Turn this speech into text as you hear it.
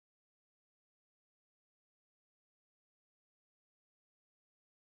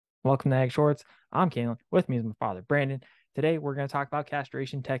Welcome to Ag Shorts. I'm Calen. With me is my father, Brandon. Today, we're going to talk about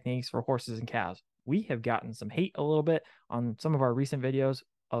castration techniques for horses and cows. We have gotten some hate a little bit on some of our recent videos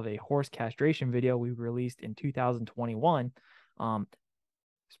of a horse castration video we released in 2021.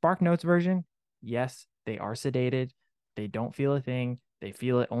 Spark Notes version, yes, they are sedated. They don't feel a thing. They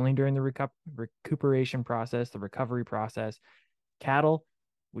feel it only during the recuperation process, the recovery process. Cattle,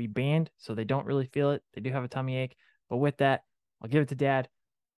 we banned, so they don't really feel it. They do have a tummy ache. But with that, I'll give it to Dad.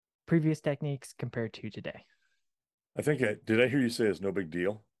 Previous techniques compared to today. Did I hear you say it's no big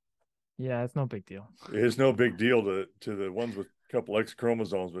deal? Yeah, it's no big deal. It's no big deal to the ones with a couple X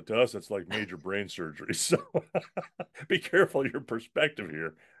chromosomes, but to us, it's like major brain surgery. So be careful your perspective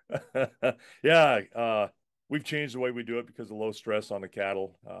here. Yeah, we've changed the way we do it because of low stress on the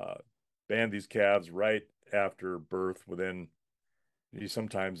cattle. Banned these calves right after birth.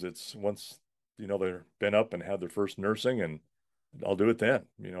 Sometimes it's once they're been up and had their first nursing, and I'll do it then.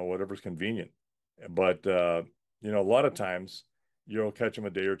 Whatever's convenient. But a lot of times you'll catch them a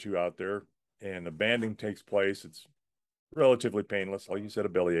day or two out there, and the banding takes place. It's relatively painless, like you said, a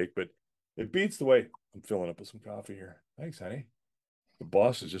bellyache, but it beats the way. I'm filling up with some coffee here. Thanks, honey. The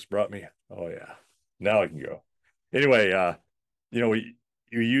boss has just brought me. Oh yeah, now I can go. Anyway,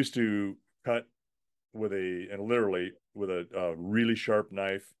 we used to cut with and literally with a really sharp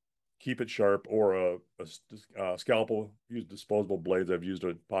knife, keep it sharp, or a scalpel. Use disposable blades. I've used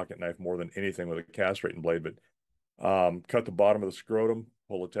a pocket knife more than anything with a castrating blade, but cut the bottom of the scrotum,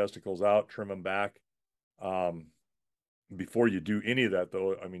 pull the testicles out, trim them back. Um, Before you do any of that,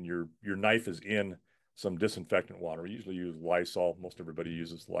 though, I mean, your knife is in some disinfectant water. We usually use Lysol. Most everybody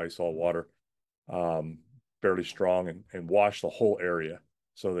uses Lysol water, um, fairly strong, and wash the whole area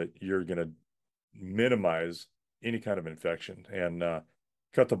so that you're going to minimize any kind of infection. And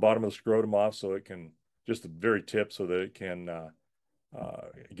cut the bottom of the scrotum off so it can, just the very tip, so that it can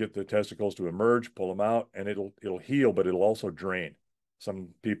get the testicles to emerge, pull them out, and it'll heal, but it'll also drain. Some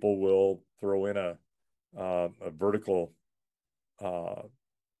people will throw in a vertical uh,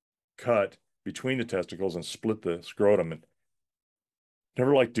 cut between the testicles and split the scrotum. And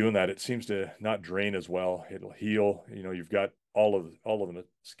never like doing that. It seems to not drain as well. It'll heal. You've got all of the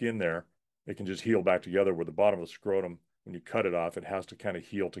skin there. It can just heal back together. Where the bottom of the scrotum, when you cut it off, it has to kind of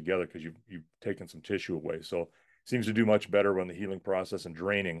heal together because you've taken some tissue away. So it seems to do much better when the healing process and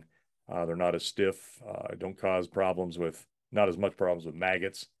draining. They're not as stiff. Don't cause problems with not as much problems with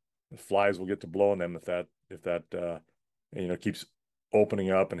maggots. The flies will get to blowing them if that keeps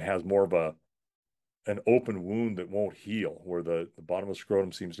opening up and has more of an open wound that won't heal, where the bottom of the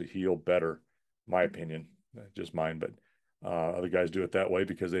scrotum seems to heal better, my opinion, just mine, but other guys do it that way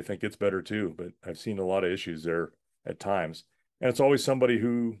because they think it's better too. But I've seen a lot of issues there at times, and it's always somebody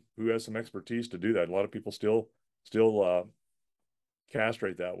who has some expertise to do that. A lot of people still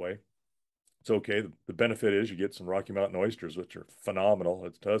castrate that way. It's okay. The benefit is you get some Rocky Mountain oysters, which are phenomenal.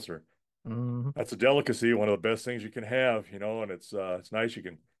 It's to us, Mhm. that's a delicacy, one of the best things you can have, and it's nice. You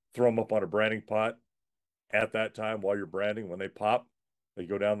can throw them up on a branding pot at that time while you're branding. When they pop, they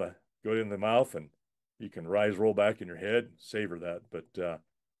go in the mouth, and you can roll back in your head, savor that. But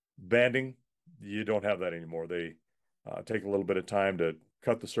banding, you don't have that anymore. They take a little bit of time to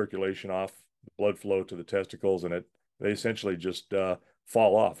cut the circulation off, the blood flow to the testicles, and they essentially just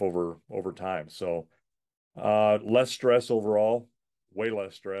fall off over time. So less stress overall, way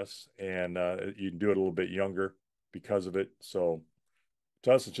less stress, and you can do it a little bit younger because of it. So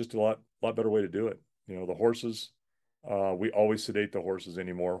to us, it's just a lot better way to do it. The horses, we always sedate the horses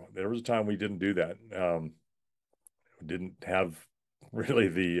anymore. There was a time we didn't do that. Didn't have really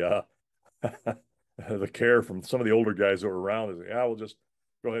the care from some of the older guys that were around. Is like, yeah, we'll just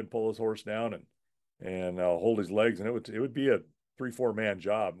go ahead and pull this horse down and hold his legs, and it would be a 3-4 man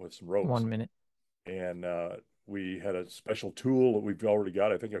job with some ropes. 1 minute. And we had a special tool that we've already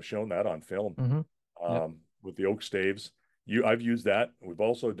got. I think I've shown that on film, Mm-hmm. Yep. with the oak staves. I've used that. We've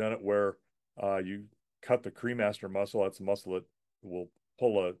also done it where you cut the cremaster muscle. That's the muscle that will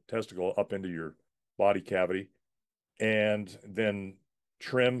pull a testicle up into your body cavity, and then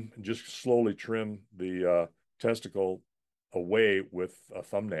just slowly trim the testicle away with a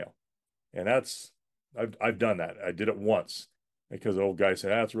thumbnail. And I've done that. I did it once because the old guy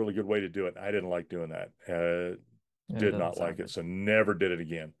said, "That's a really good way to do it." I didn't like doing that. Yeah, it Did doesn't not sound like it, good. so never did it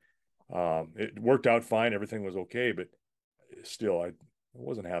again. It worked out fine. Everything was okay, but still, I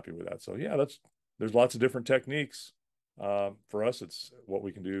wasn't happy with that. So yeah, there's lots of different techniques. For us, it's what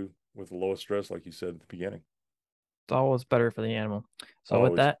we can do with the lowest stress, like you said at the beginning. It's always better for the animal. So with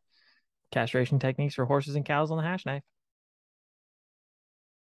Always. that, castration techniques for horses and cows on the Hashknife.